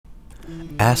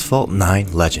Asphalt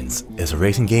 9 Legends is a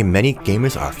racing game many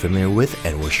gamers are familiar with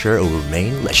and will sure it will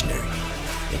remain legendary.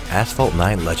 In Asphalt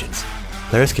 9 Legends,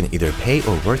 players can either pay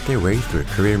or work their way through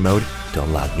a career mode to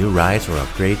unlock new rides or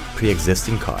upgrade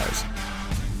pre-existing cars.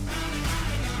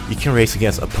 You can race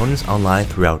against opponents online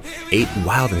throughout 8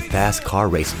 wild and fast car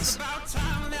races.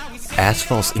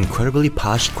 Asphalt's incredibly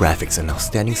polished graphics and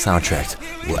outstanding soundtracks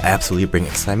will absolutely bring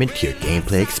excitement to your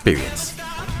gameplay experience.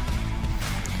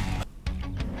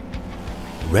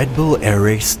 Red Bull Air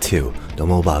Race 2, the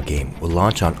mobile game, will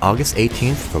launch on August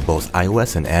 18th for both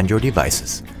iOS and Android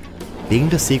devices. Being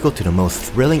the sequel to the most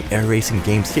thrilling air racing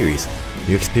game series,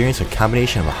 you experience a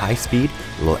combination of a high speed,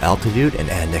 low altitude, and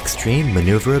an extreme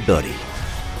maneuverability.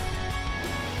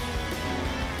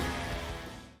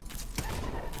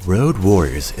 Road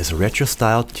Warriors is a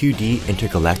retro-style 2D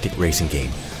intergalactic racing game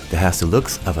that has the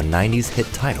looks of a 90s hit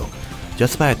title.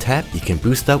 Just by a tap, you can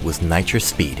boost up with nitrous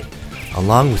speed.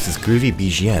 Along with its groovy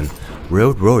BGM,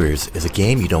 Road Warriors is a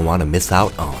game you don't want to miss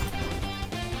out on.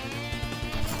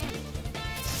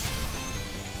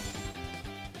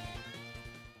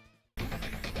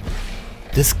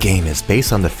 This game is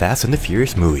based on the Fast and the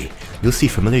Furious movie. You'll see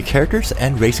familiar characters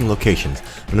and racing locations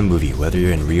from the movie, whether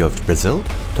you're in Rio, Brazil,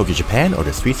 Tokyo, Japan, or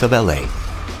the streets of LA.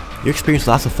 You experience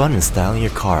lots of fun in styling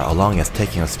your car along as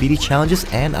taking on speedy challenges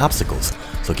and obstacles,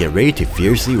 so get ready to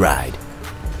fiercely ride.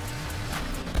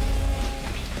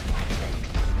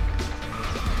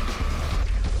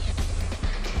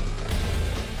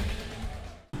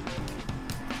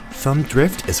 Thumb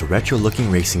Drift is a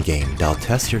retro-looking racing game that'll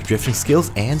test your drifting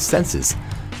skills and senses.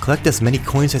 Collect as many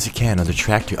coins as you can on the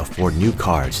track to afford new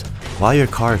cars. While your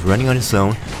car is running on its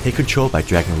own, take control by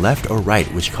dragging left or right,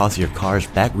 which causes your car's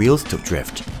back wheels to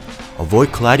drift.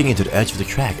 Avoid colliding into the edge of the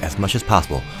track as much as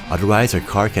possible, otherwise your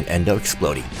car can end up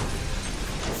exploding.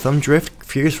 Thumb Drift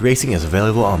Fierce Racing is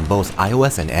available on both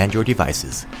iOS and Android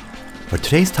devices. For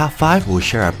today's top 5, we'll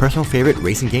share our personal favorite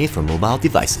racing games for mobile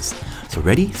devices. So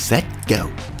ready, set,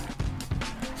 go!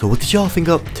 So what did y'all think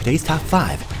of today's top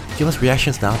 5? Give us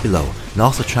reactions down below and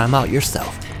also try them out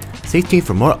yourself. Stay tuned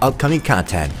for more upcoming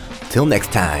content. Till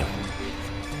next time.